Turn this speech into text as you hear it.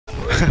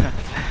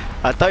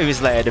I thought he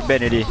was like at the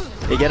bend already.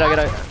 Hey, get out, get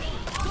out.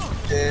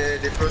 Okay,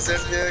 they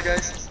process here,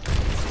 guys.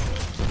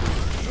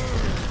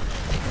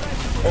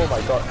 Oh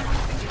my god.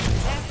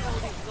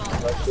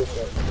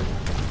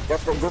 Go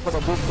for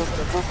the boom, go for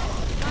the boom.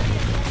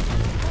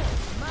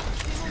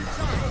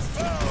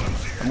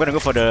 I'm gonna go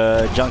for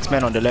the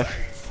junksman on the left.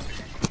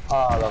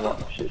 Ah, lama.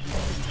 Shit.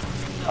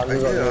 I hear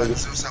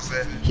Hanzo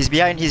somewhere. He's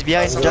behind,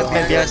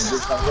 junkman behind.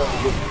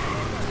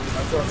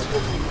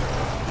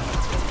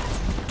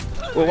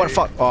 Oh, what the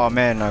fuck? Oh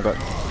man, I got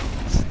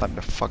stuck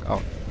the fuck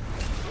out.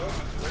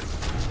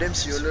 Damn,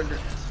 Siolo.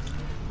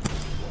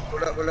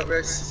 Hold up,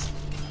 guys.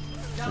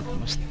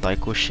 Most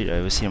taiko shit I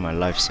ever seen in my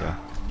life, sir.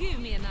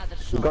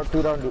 You got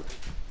 2 rounds, dude.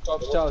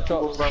 Chop.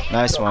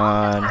 Nice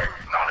one.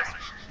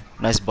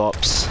 Nice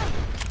bops.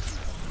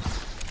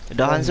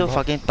 The Hanzo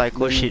fucking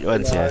taiko shit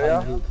once,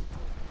 yeah.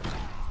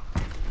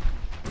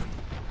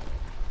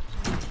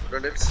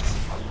 Grenades.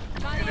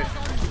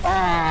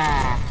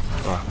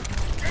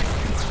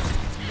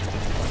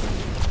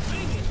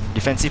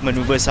 Defensive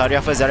maneuvers.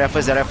 Zarya first.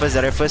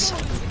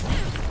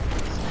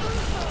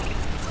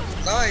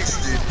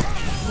 Nice, dude.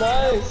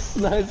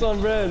 Nice one,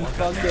 Brent.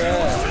 Fuck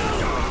yeah.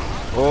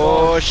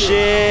 Oh shit!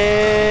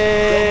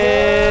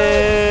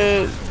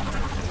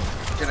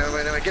 Okay, never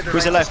mind. Get the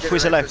Who's rifles, alive? get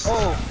Who's the alive? rifles.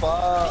 Oh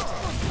fuck.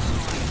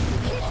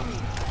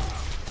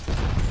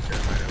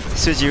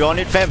 Sus, you on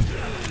it, fam?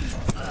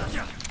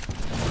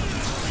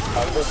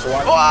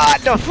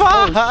 What the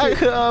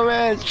fuck? Oh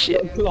man,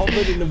 shit.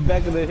 Clobbered in the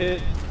back of the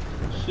head.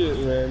 Shit,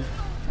 man.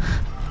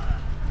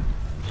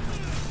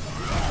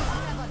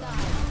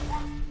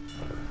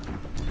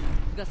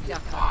 I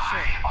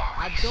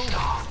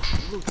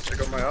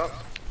got my up.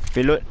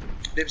 Payload.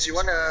 Dibs, you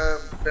wanna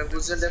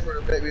bamboozle them from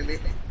the back with me?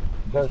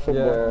 Yeah.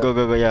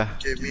 Go, yeah.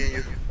 Okay, me and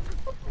you.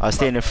 I'll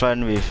stay in the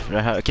front with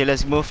Reinhardt. Okay,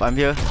 let's move. I'm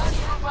here.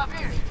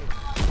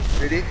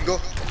 Ready? Go.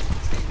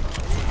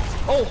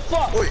 Oh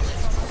fuck! Oi.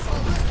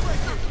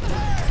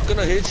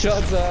 Gonna hit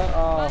shots,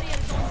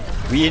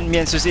 We in, me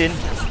and Sus in.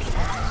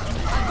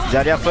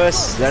 Zarya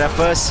first.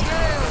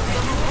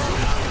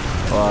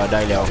 Oh,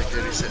 die liao.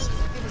 Okay, reset.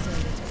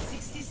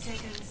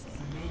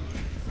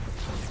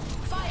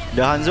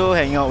 The Hanzo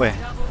hanging out where?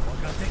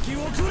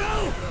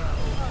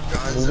 The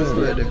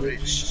Hanzo at the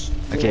bridge.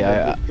 Okay,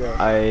 I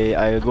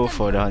go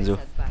for the Hanzo.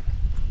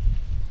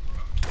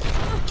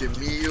 Okay,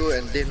 me, you,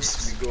 and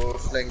Dims, we go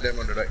flank them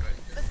on the right.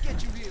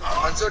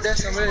 Hanzo there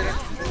somewhere.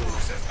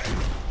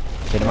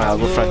 Okay, never mind, I'll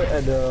go front.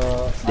 At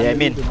the They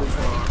admin.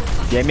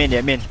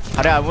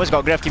 Hurry, I almost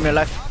got grab, keep me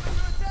alive.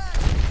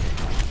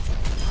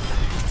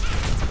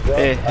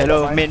 Hey,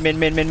 hello, main. Okay.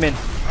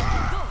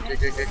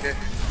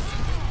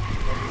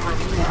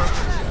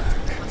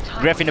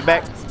 Grab in the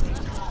back.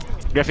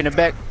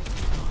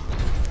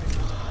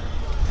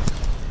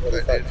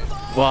 Right.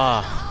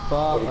 Wow.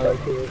 fuck.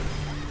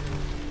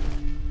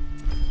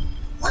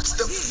 What's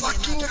the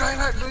fucking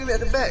Reinhardt doing at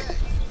the back?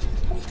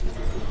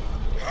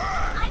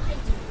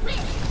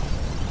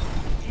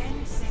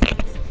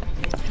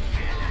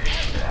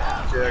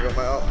 Okay, I got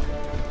my ult.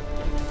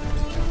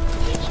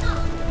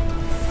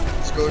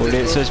 Let's go, Hold it,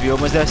 let's go. Sus, we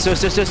almost there.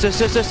 Sus. Let's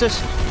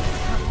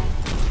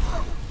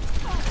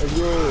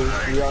go.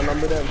 We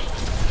outnumber them.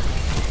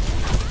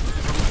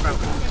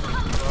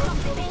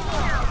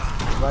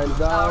 Right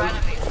down.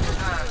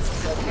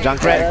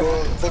 Junkrat.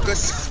 Go,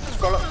 focus.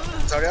 Call up.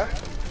 Zarya.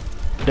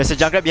 There's a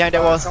Junkrat behind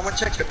that wall. Someone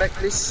check the back,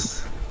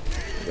 please.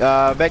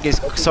 Back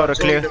is sort of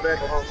clear. The back.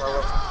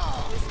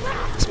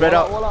 Spread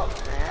out. Wall up.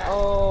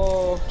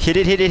 Oh. Hit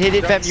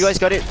it, fam. You guys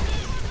got it.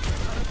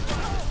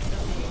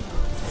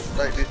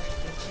 Right, dude.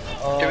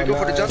 Can we go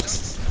for the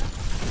jumps?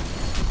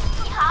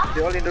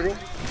 They all in the room?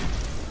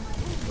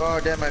 Oh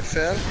damn, I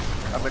fell.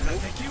 I'm a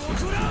noob.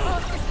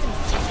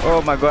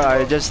 Oh my god,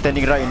 I just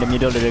standing right in the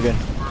middle again.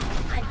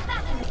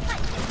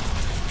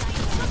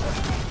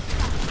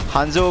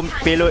 Hanzo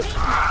payload.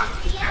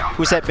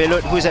 Who's that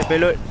payload? Move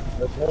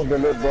the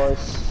loot,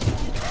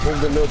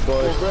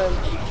 boys.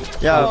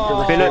 Yeah,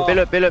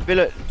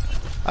 payload.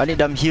 I need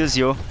them heals,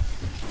 yo.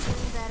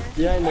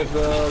 Behind us,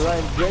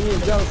 Ryan. Granny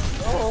jump.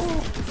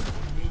 Oh.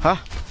 Huh?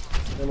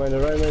 Never mind, the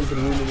right man to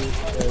really.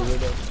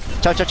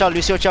 Ciao,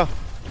 Lucio, ciao.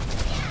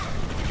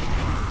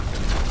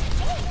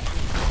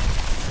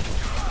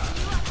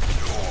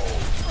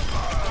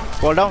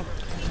 Fall down.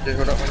 Okay,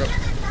 hold up.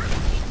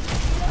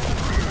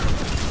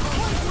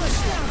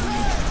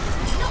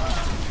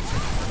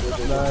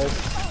 Nice.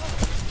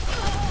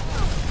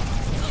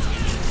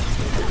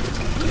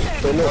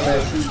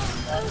 Nice.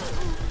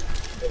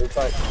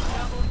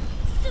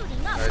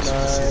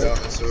 Nice, see down,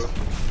 so.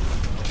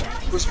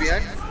 Who's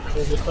behind?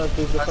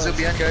 Hanzo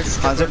behind, guys.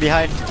 Hanzo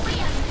behind.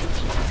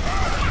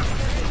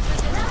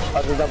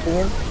 Hanzo jumping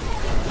in.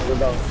 Go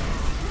down.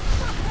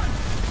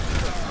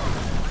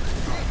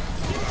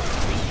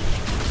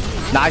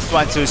 Nice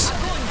one, Sus.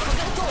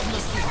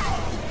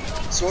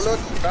 Solo,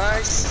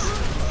 nice.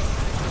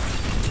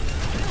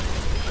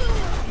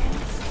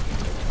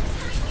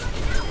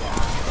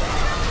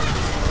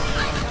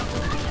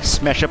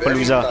 Smash a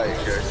Palooza.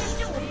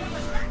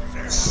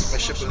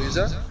 Smash a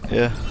Palooza?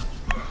 Yeah.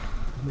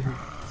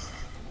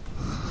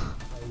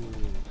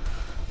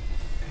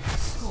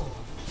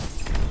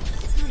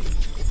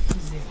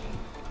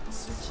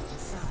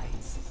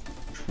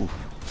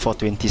 For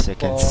 20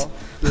 seconds.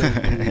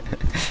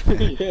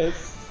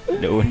 Yes.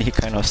 The only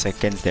kind of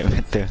seconds that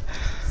matter.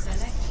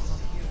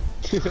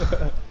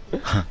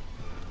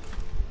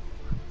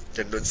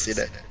 Don't say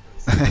that.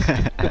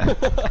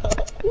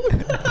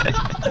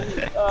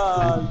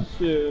 Ah,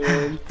 shit,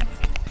 man.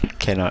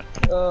 Cannot.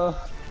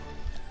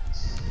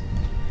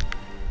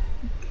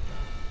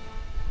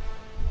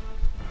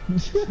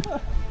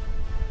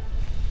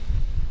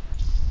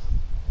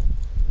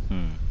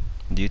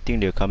 Do you think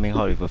they're coming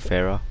out with a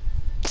Pharah?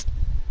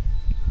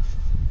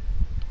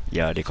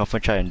 Yeah, they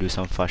confirm try and do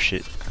some fast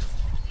shit.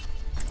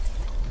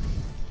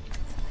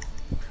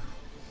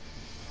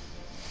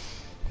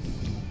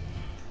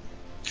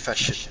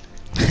 Fashion.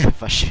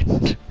 Fast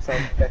shit.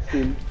 Some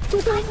fashion.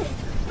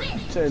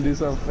 Try and do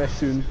some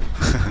fashion.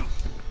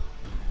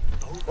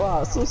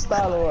 Wow, so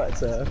style or what,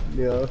 sir?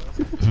 Yeah.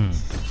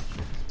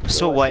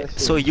 So white,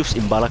 so used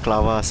in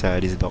balaclava, sir,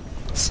 these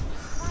dogs.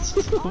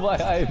 Why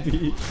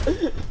IB?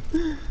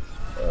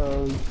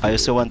 I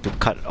also want to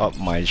cut up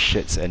my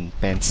shirts and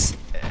pants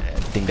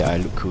and think that I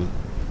look cool.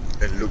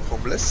 And look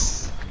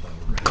homeless.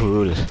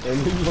 Cool. And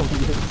then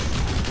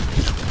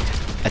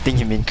I think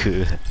you mean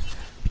cool.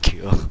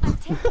 Cool.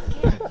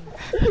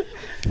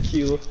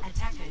 Q.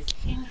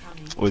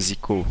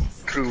 Oziko.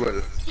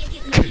 Cruel.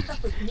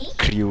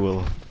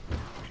 Cruel.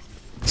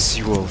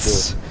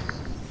 Sewells.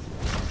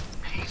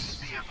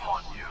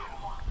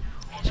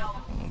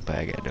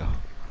 Bag though.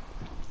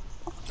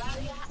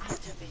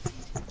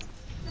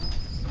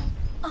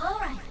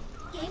 Alright,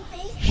 game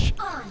face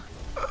on.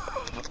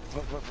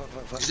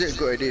 Is it a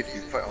good idea if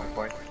you fight on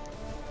point?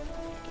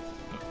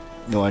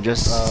 No, I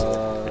just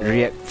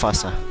react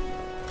fast.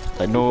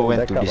 Like know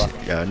when to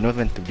know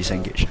when to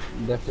disengage.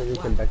 Definitely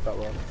can back up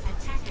well.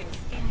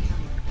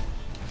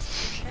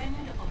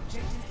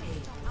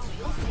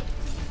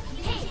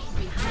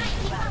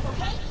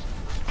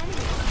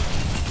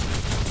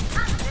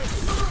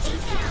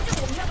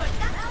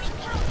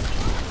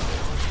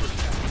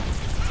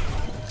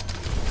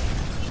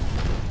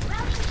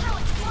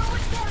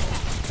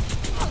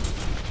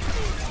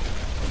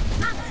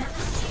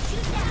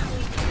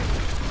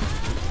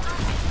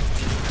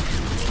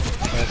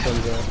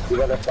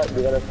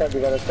 We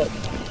gotta start.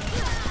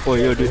 Oh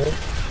yo dude.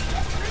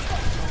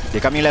 They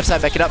coming left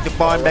side, back it up to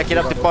point now. Back it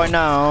up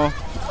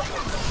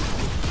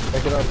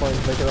point.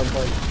 Back it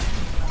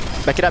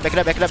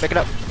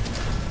up.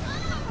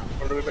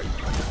 All the way back.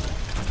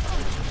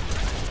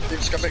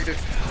 James, come back, dude.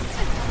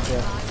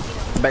 Yeah.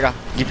 Back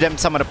give them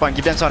some of the point,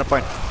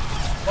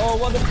 Oh,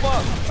 what the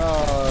fuck?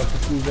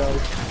 Fucking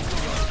guys.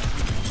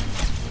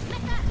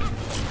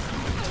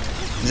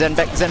 Zen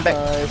back.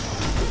 Nice.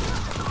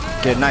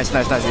 Okay, nice,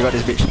 you got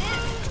this bitch.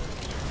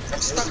 I'm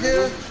stuck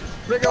here.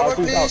 Break out,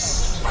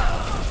 please.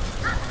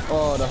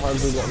 Oh, the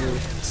Hanzo got me.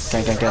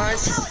 Can.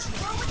 Nice.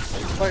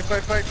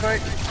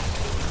 Fight.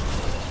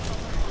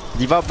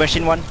 Diva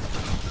machine 1.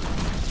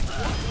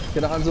 Okay,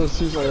 the Hanzo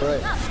suits on the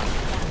right.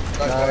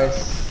 Nice.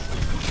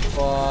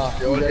 Wow,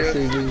 They're all that's here.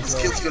 saving.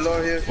 Skills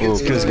galore here. Oh,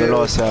 kills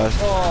galore, sir.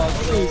 Oh,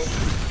 sus.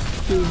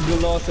 Kills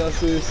galore,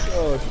 sus.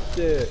 Oh,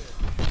 shit.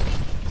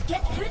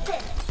 Get through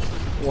this.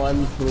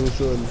 1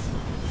 frozen.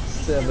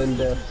 7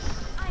 deaths.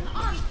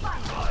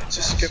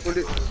 Just careful,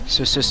 dude.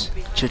 Sus.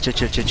 Chill.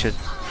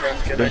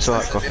 Okay, Don't so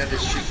hardcore. behind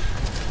this shit.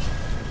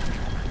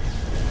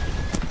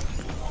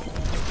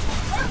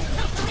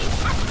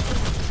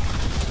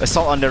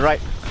 Assault on the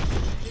right.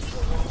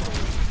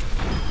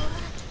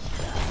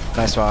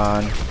 Nice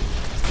one.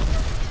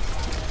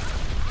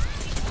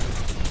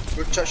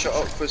 Go charge your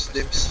out first,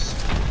 James.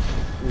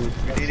 We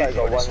need it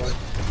for this one.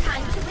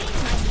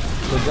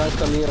 The guys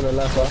coming on the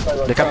left,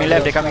 huh?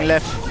 They coming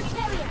left.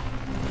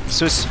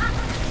 Sus. Go.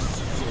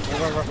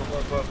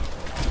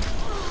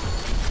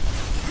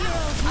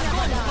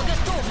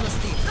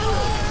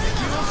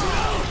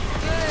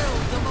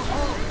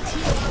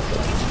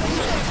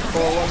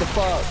 Oh, what the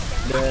fuck?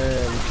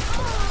 Damn.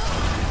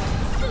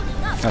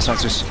 Nice one,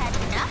 Sus.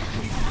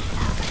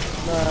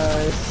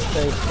 Nice.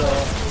 Thanks, bro.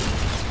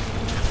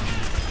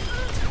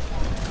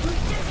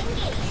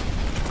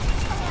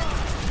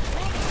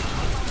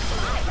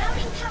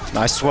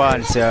 Nice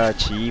one, sir.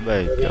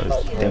 Chiba. That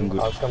was damn good.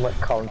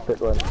 Ultimate counted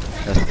one.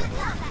 That's good.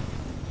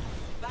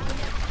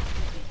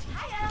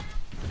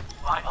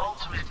 My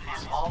ultimate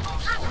is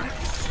almost ready.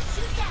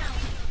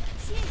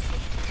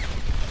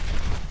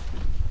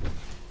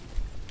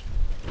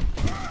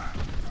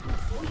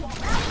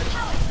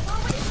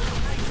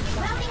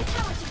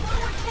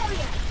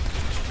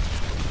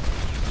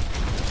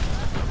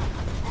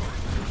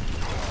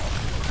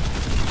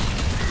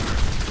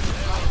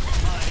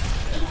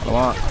 Come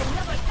on.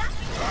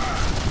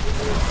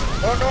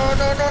 Oh no.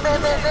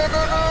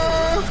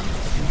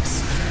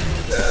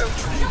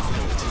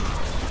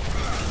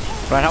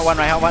 Right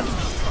out one.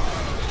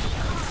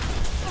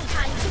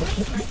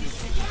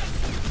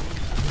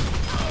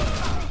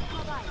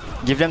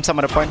 Give them some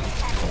of the point.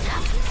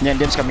 Yeah,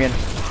 James come in.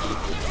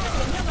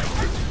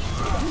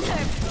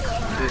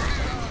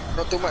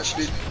 Not too much,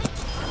 dude.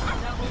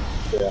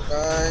 Yeah.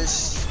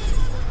 Nice.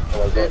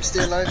 James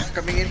still alive,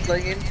 coming in,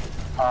 flying in.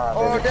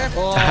 Oh damn!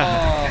 Oh.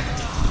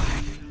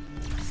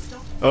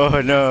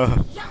 Oh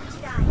no.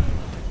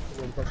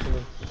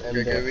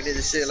 Okay, we need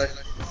to stay alive.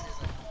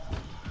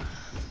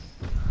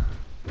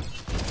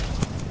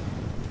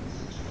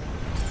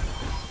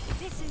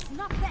 This is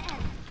not the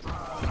end.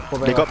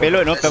 They got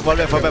payload, no? Fall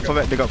back.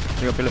 They got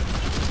payload.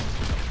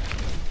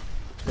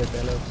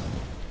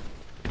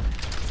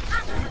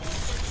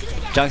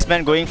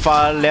 Junksman going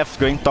far left,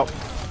 going top.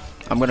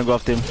 I'm gonna go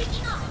after him. I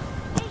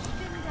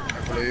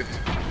follow you.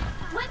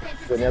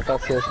 Dia ni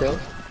atas still.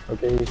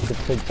 Okay,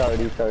 start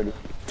already. Start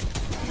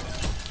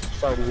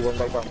already, one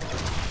back.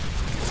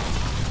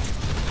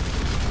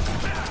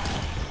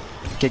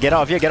 Okay, get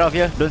out of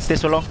here. Don't stay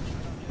so long.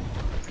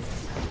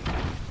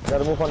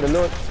 Gotta move on the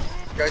load.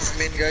 Guys,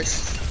 main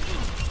guys.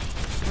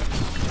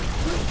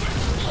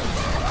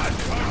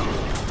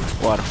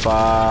 What the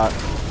fuck?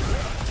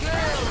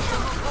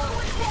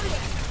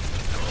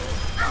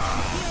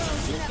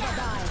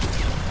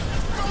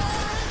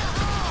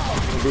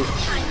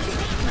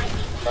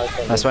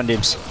 Nice one,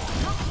 Dims.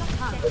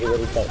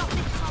 Very tight.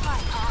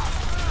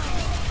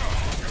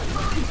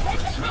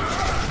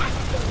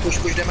 Push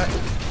them out.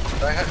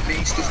 Reinhardt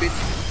being stupid.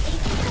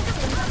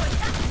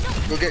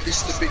 Go get this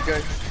stupid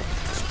guy.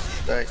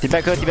 Die. Team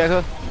back her. Get back.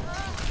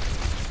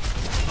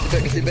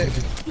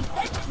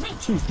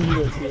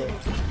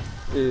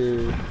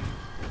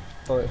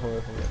 Hold it.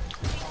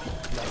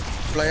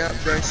 Fly up,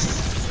 guys.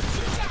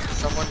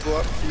 Someone go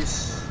up,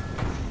 please.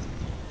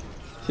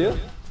 Here?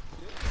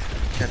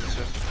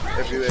 Cancel.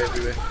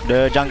 Everywhere.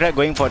 The Junkrat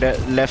going for the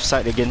left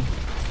side again.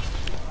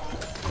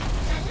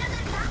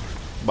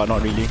 But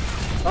not really.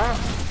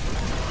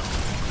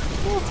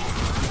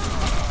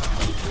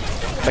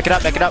 Back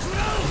it up.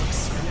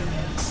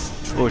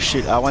 Oh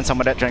shit, I want some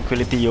of that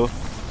tranquility, yo.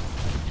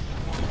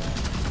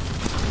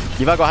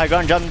 Diva got high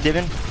ground, jump,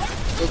 Devin.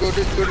 Go,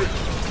 dude.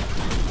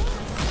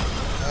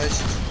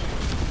 Nice.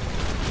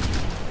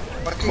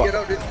 Marky, get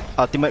out, dude.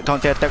 Ultimate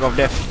counter attack of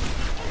death.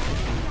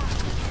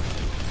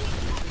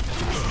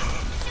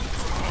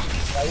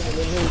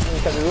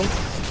 Inside the room.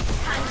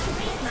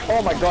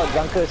 Oh my god,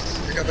 Junkers.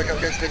 Back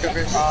up,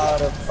 guys.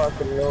 Out of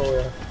fucking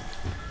nowhere.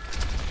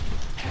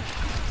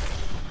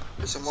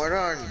 There's somewhere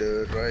on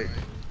the right.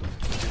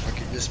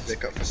 Okay, just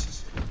back up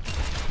first.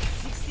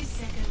 60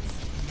 seconds.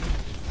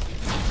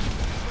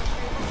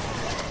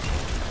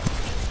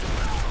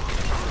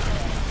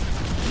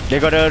 They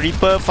got a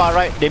Reaper far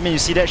right. Damien, you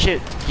see that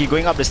shit? He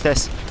going up the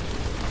stairs.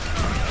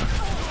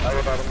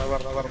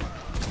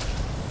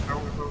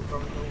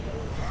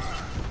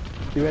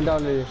 He went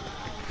down already.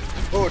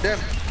 Oh damn!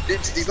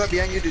 There's Diva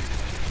behind you, dude.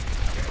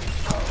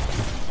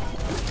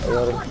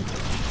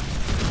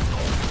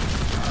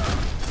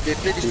 They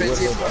play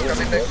defensive. I'm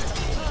coming back.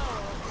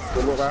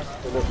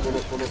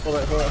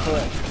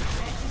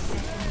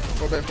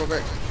 Fall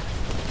back.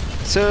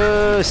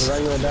 Sus!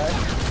 Ryan will die.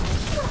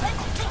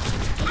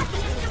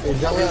 Hey,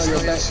 jump on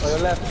your back, on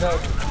your left, no.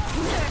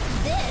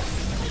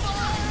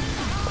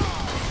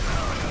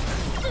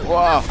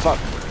 Wow, fuck.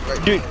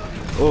 Dude.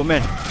 Oh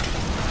man.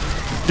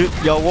 Dude,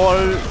 your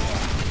wall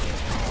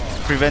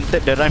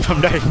prevented the Ryan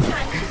from dying.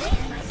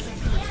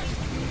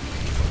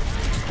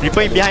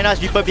 Reaper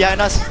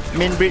behind us.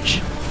 Main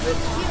bridge.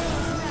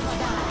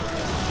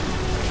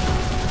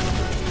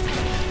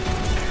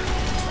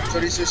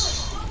 Sorry,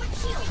 sis.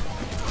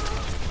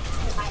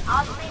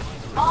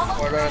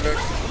 More down, dude.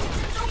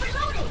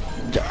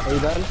 Are you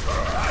done?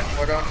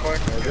 More down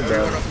point.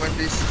 Everyone on point,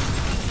 please.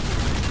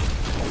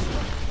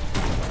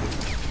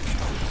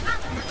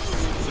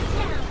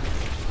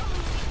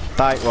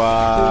 Tight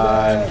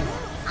one.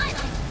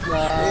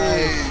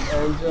 Nice.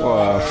 Enjoy.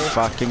 Wow,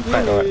 fucking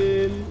tight one.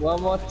 Win.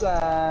 One more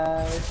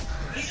time.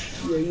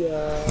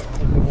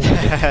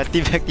 Yeah.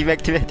 Team back.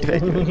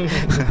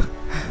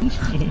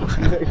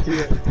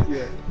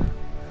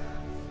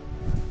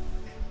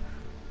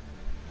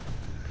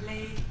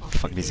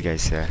 Fuck these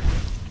guys, yeah.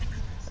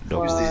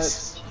 Who's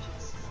this?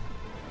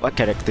 What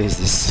character is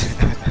this?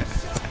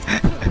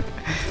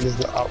 This is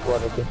the up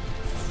one, okay.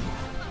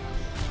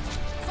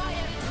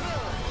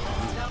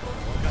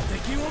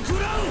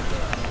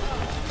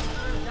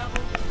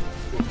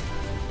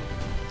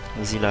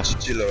 Zilla.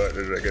 Chill out,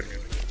 the dragon.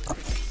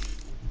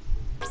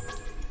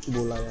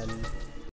 Bolayan.